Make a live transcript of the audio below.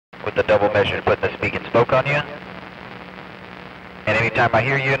with the double measure, putting the speak and spoke on you. And anytime I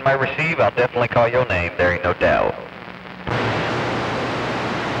hear you in my receive, I'll definitely call your name, there ain't no doubt.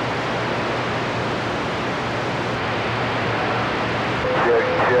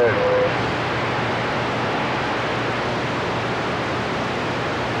 Check.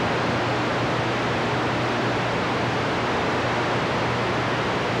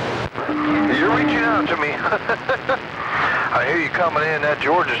 You're reaching out to me. I hear you coming in. That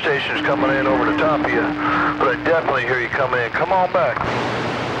Georgia station's coming in over the top of you. But I definitely hear you coming in. Come on back.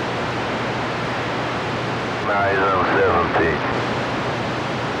 917.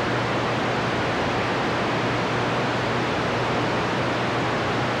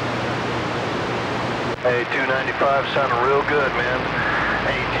 Hey, 295 sounding real good, man.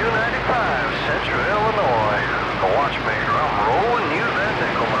 Hey, 295, Central Illinois. A watchmaker, I'm rolling you that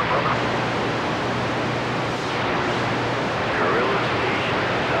nickel, my brother. Gorilla Station,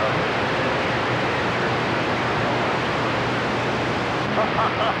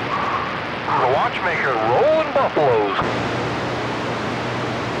 the watchmaker rolling buffaloes.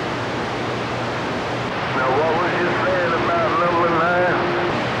 Now, what was you saying about number 9?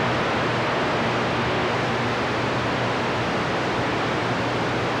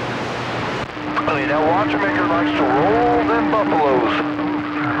 Hey, that watchmaker likes to roll them buffaloes.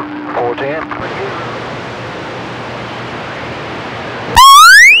 410.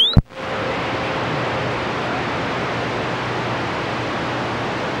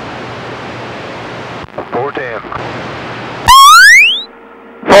 410.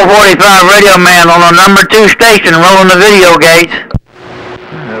 445 radio man on the number 2 station rolling the video gates.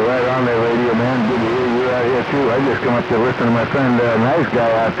 Right on there, radio man. Good to hear you out here too. I just come up to listen to my friend, nice guy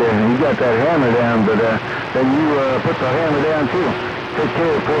out there, and he got that hammer down, but then you put the hammer down too. Take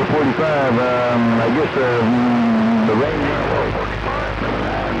care of 445. I guess the rain.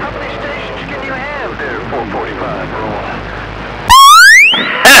 How many stations can you have there, 445 rolling?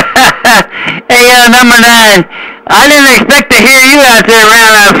 Hey, number 9. I didn't expect to hear you out there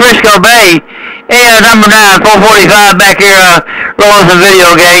around Frisco Bay. Hey, number 9, 445 back here rolling some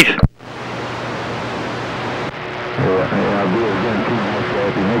video gates. I'll do it again too,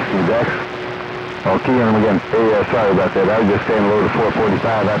 if he makes me, Dex. I'll key on him again. Hey, sorry about that. I was just saying hello to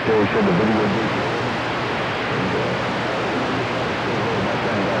 445 out there. He said the video gate.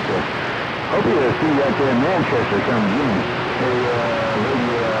 Hope you see you out there in Manchester some June. Hey,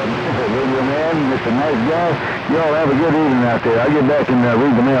 radio man, Mr. Nice Guy, y'all have a good evening out there. I'll get back and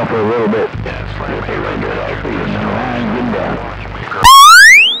read the mail for a little bit. Yeah, slam me right good. I'll see you in the line. Get down.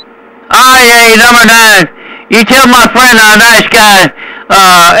 Hey, number 9. You tell my friend, nice guy,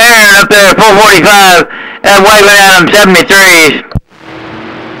 Aaron up there at 445, waving at him 73s.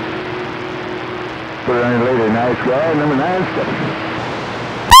 Put it on you later, nice guy. Number 9, station.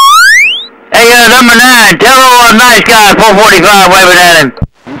 Hey, number 9, tell nice guy 445 waving at him.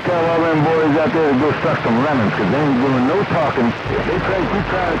 You tell all them boys out there to go suck some lemons, because they ain't doing no talking. If they try to keep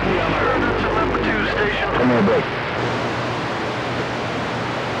trying to key on my radio. That's a number 2 station. Come here, break.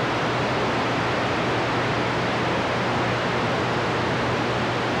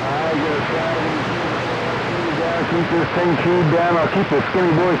 Keep this thing keyed down. I'll keep the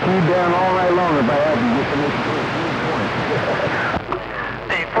skinny boy keyed down all night long if I have to, just to make sure it's keyed point.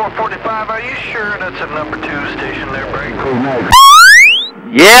 Hey, 445, are you sure that's a number 2 station there, Break? Oh, nice.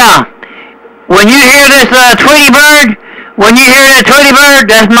 Yeah. When you hear this Tweety Bird,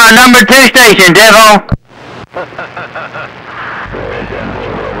 that's my number 2 station, Devo.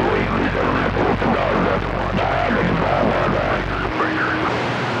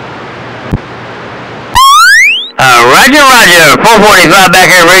 Roger. 445 back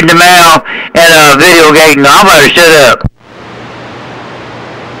here reading the mail and video gating. I'm about to shut up.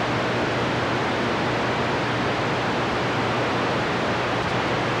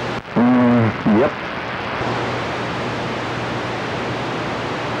 Yep.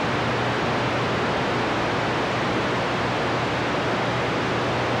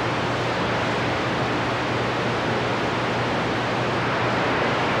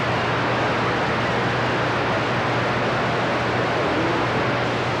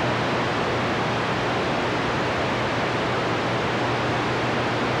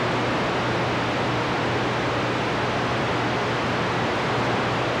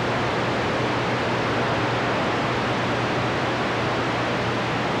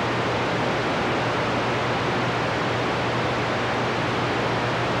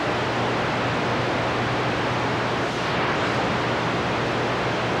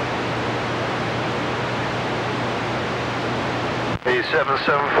 Hey,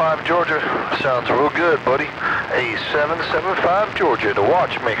 775 Georgia, sounds real good, buddy. A 775 Georgia, the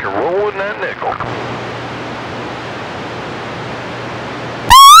Watchmaker, rolling that nickel.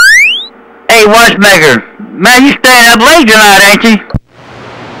 Hey, Watchmaker, man, you staying up late tonight, ain't you?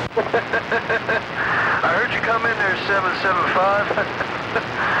 I heard you come in there, 775.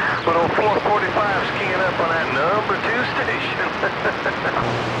 But on 445's keying up on that number 2 station.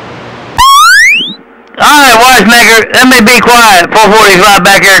 Alright, Watchmaker, let me be quiet. 445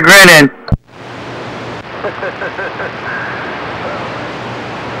 back here grinning.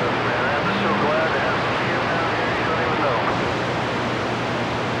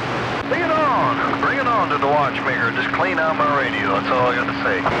 Bring it on to the Watchmaker. Just clean out my radio. That's all I got to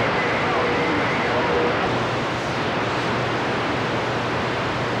say.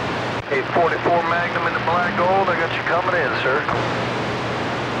 A 44 Magnum in the black gold. I got you coming in, sir.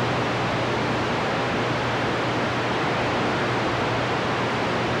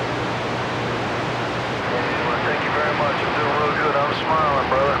 Well, thank you very much. I'm doing real good. I'm smiling,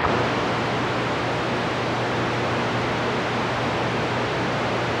 brother.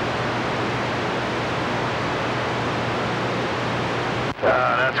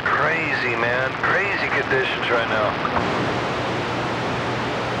 That's crazy, man. Crazy conditions right now.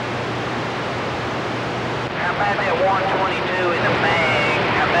 How about that 122 in the mag?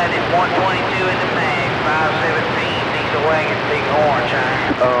 How about that 122 in the mag? 517 diesel wagon, big orange,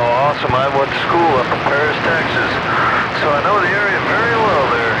 huh? Oh, awesome. I went to school up in Paris, Texas. So I know the area very well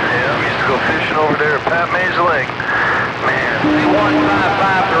there. Yeah, we used to go fishing over there at Pat May's Lake. Man. The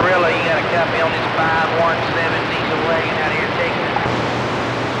 155 Gorilla, you got a copy on this 517 diesel wagon out here in Texas?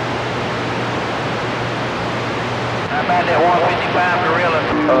 How about that 155 Gorilla?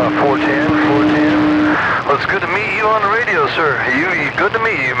 410. Well, it's good to meet you on the radio, sir. Good to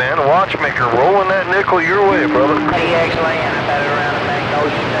meet you, man. Watchmaker, rolling that nickel your way, brother. Tx land, I bet it around the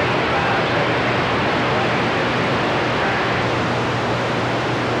Magnolia Station.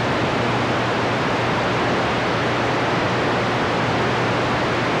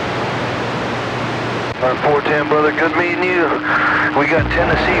 410, brother, good meeting you. We got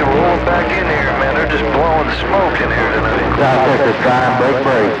Tennessee rolling back in here, man. They're just blowing smoke in here tonight. South Texas time, break.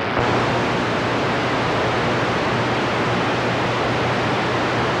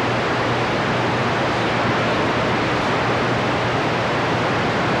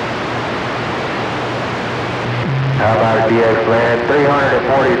 How about a DX land?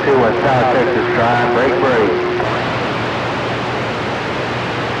 342 in South Texas time, break.